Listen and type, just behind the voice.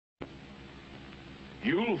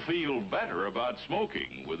You'll feel better about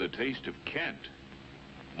smoking with a taste of Kent.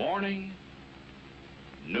 Morning,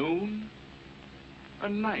 noon,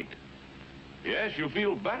 and night. Yes, you'll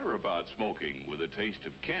feel better about smoking with a taste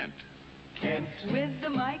of Kent. Kent with the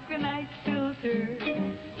micronite filter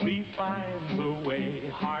refines away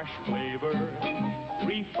harsh flavor,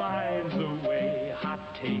 refines away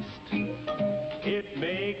hot taste. It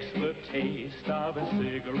makes the taste of a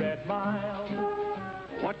cigarette mild.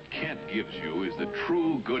 What Kent gives you is the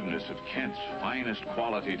true goodness of Kent's finest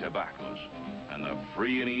quality tobaccos and the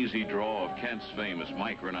free and easy draw of Kent's famous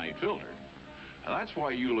micronite filter. And that's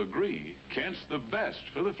why you'll agree Kent's the best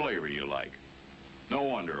for the flavor you like. No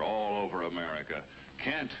wonder all over America,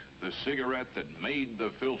 Kent, the cigarette that made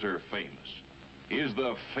the filter famous, is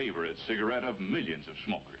the favorite cigarette of millions of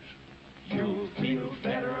smokers. You'll feel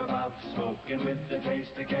better about smoking with the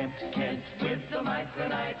taste of Kent. Kent with the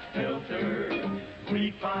micronite filter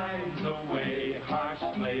refines away harsh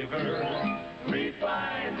flavor,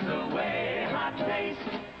 refines away hot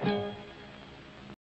taste.